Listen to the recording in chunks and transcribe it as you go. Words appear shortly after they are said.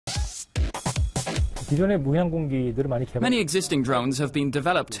Many existing drones have been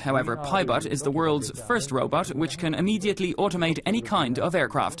developed. However, Pibot is the world's first robot which can immediately automate any kind of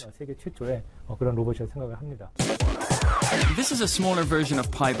aircraft. This is a smaller version of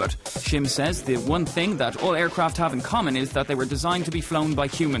Pibot. Shim says the one thing that all aircraft have in common is that they were designed to be flown by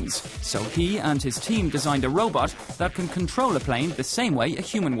humans. So he and his team designed a robot that can control a plane the same way a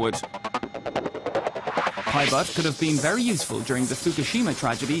human would. Pibot could have been very useful during the Fukushima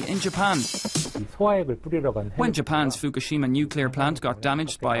tragedy in Japan. When Japan's Fukushima nuclear plant got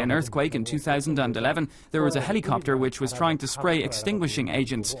damaged by an earthquake in 2011, there was a helicopter which was trying to spray extinguishing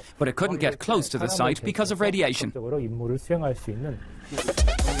agents, but it couldn't get close to the site because of radiation.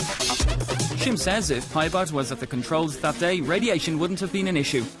 Shim says if Pibot was at the controls that day, radiation wouldn't have been an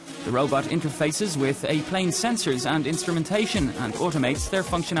issue. The robot interfaces with a plane's sensors and instrumentation and automates their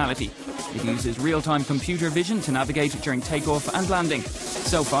functionality. It uses real-time computer vision to navigate during takeoff and landing.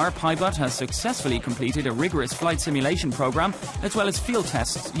 So far, Pibot has successfully completed a rigorous flight simulation program as well as field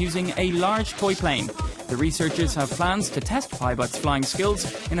tests using a large toy plane. The researchers have plans to test Pibot's flying skills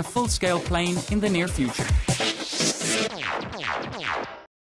in a full-scale plane in the near future.